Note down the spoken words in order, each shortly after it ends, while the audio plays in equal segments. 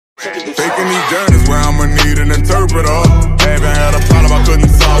Taking these journeys where I'ma need an interpreter. Haven't had a problem I couldn't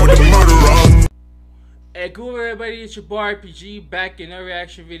solve with the murderer. Hey, cool everybody, it's your boy RPG back in a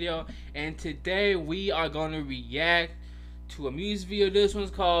reaction video, and today we are gonna react to a music video. This one's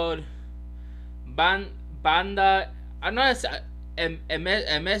called BANDA. I know it's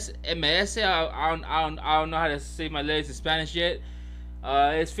MS. I don't know how to say my lyrics in Spanish yet.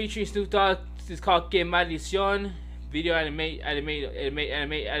 It's featuring Snoop Dogg. It's called MALDICIÓN. Video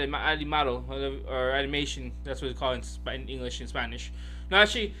animado or animation. That's what it's called in English and Spanish. No,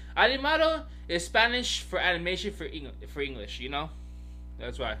 actually, animado is Spanish for animation for English. You know,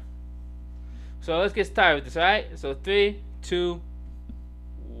 that's why. So let's get started with this. All right. So 3, 2,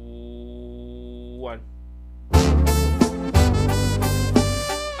 1.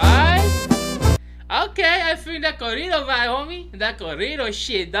 Alright. Okay, I feel that corrido vibe, homie. That corrido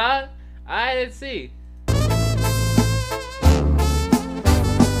shit, dog. Alright, let's see.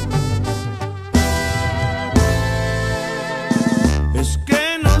 Es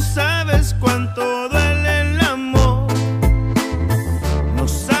que no sabes cuánto duele el amor. No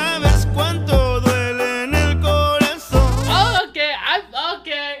sabes cuánto duele en el corazón. Oh, okay.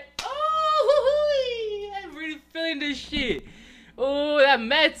 Okay. Oh, I'm really feeling this shit. Oh, that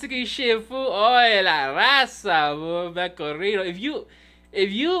Mexican shit, fool. Oh, la raza, bro. That corrido. If you.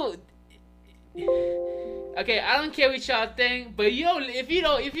 Okay, I don't care what y'all think, but if you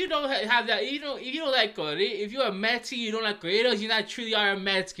don't have that, if you don't like corrido, if you're a Mexican, you don't like corridos, you're not truly are a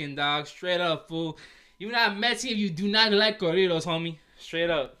Mexican, dog. Straight up, fool. You're not a Mexican if you do not like corridos, homie. Straight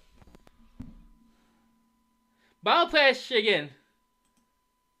up. But I'll play that shit again.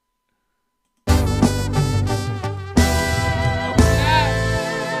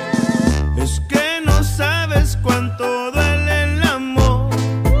 Es que no sabes cuánto duele el amor.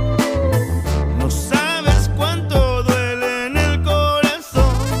 No sabes cuánto duele en el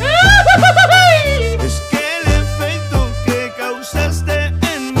corazón. Es que el efecto que causaste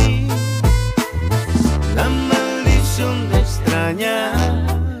en mí, la maldición de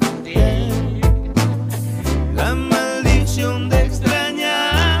extrañarte, la maldición de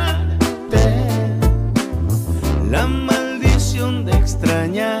extrañarte, la maldición de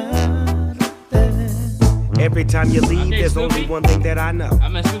extrañarte. Every time you leave, there's only one thing that I know.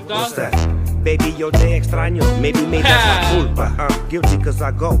 I'm a Snoop Dogg. What's that? Baby, yo te extraño. Maybe that's my culpa. I'm guilty cause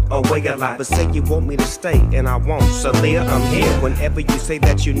I go away a lot. But say you want me to stay and I won't. So Leah, I'm here whenever you say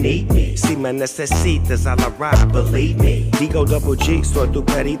that you need me. Si me necesitas, I'll arrive, believe me. Digo double G, soy tu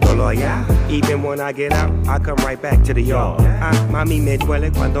perito loyal. Even when I get out, I come right back to the yard. Mami, me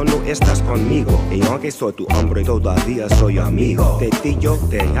duele cuando no estás conmigo. Y aunque soy tu hombre, todavía soy amigo. De ti yo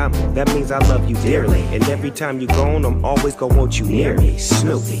te amo. That means I love you dearly. And every time you're gone, I'm always gonna want you near me.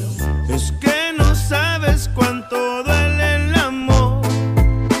 Snoopy. Es que no sabes cuánto duele el amor.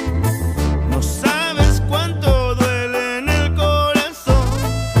 No sabes cuánto duele en el corazón.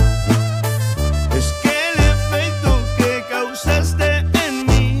 Es que el efecto que causaste en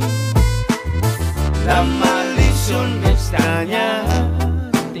mí, la maldición de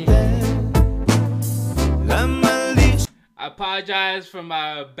extrañarte, la maldición. I apologize for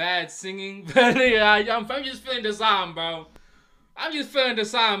my bad singing, but I'm just feeling the song, bro. I'm just feeling the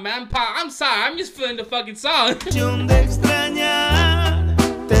song, man. I'm sorry. I'm just feeling the fucking song. De extrañarte,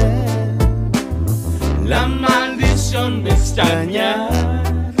 la maldición de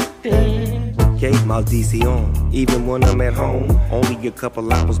extrañarte. Okay, maldición. Even when I'm at home, only a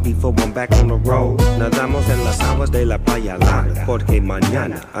couple hours before I'm back on the road. Nadamos en las aguas de la playa larga, porque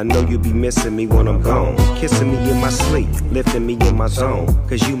mañana I know you'll be missing me when I'm gone. Kissing me in my sleep, lifting me in my zone.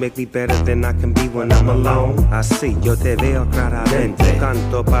 Cause you make me better than I can be when I'm alone. I see, yo te veo claramente,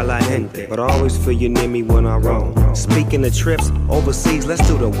 canto pa' la gente, but I always feel you near me when I roam. Speaking of trips overseas, let's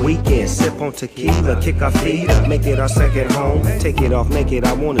do the weekend. Sip on tequila, kick our feet up, make it our second home. Take it off naked,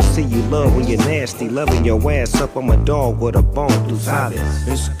 I wanna see you love when you're nasty, loving your ass up on my dog with a bone, tú sabes.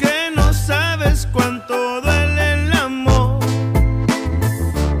 Es que no sabes cuánto duele el amor.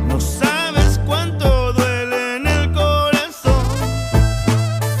 No sabes cuánto duele en el corazón.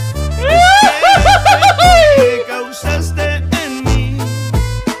 Es que el efecto que causaste en mí,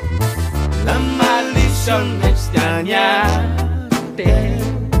 la maldición de extrañarte,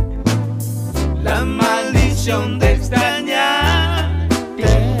 la maldición de extrañarte,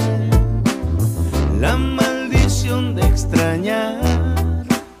 la maldición de extrañarte.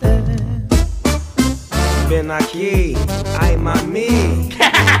 Ven aquí, ay mami.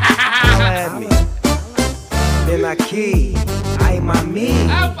 Holla at me. Ven aquí, ay mami.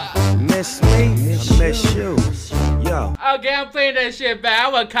 Miss me, miss you. Yo. Okay, I'm playing that shit back.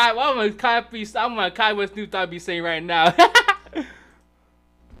 I'm gonna copy what Snoop Dogg be saying right now.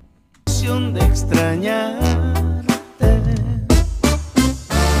 sensación de extrañarte.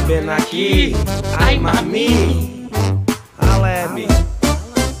 Ven aquí, ay mami, holla at me.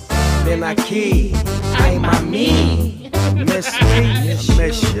 Ven aquí, ay mami, miss me,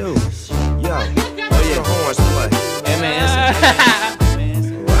 miss you. Yo, oh yeah, horns play. MS.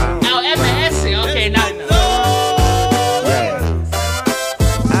 Wow. Oh, MS. Okay, now. Yeah.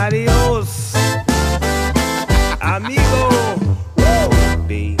 Adios, amigo.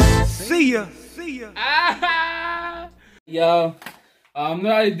 B. See ya. See ya. Yo, not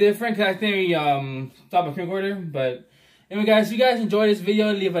really different because I think we stopped a recorder. But anyway, guys, if you guys enjoyed this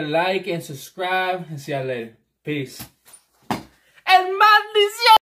video, leave a like and subscribe, and see y'all later. Peace. And maldición.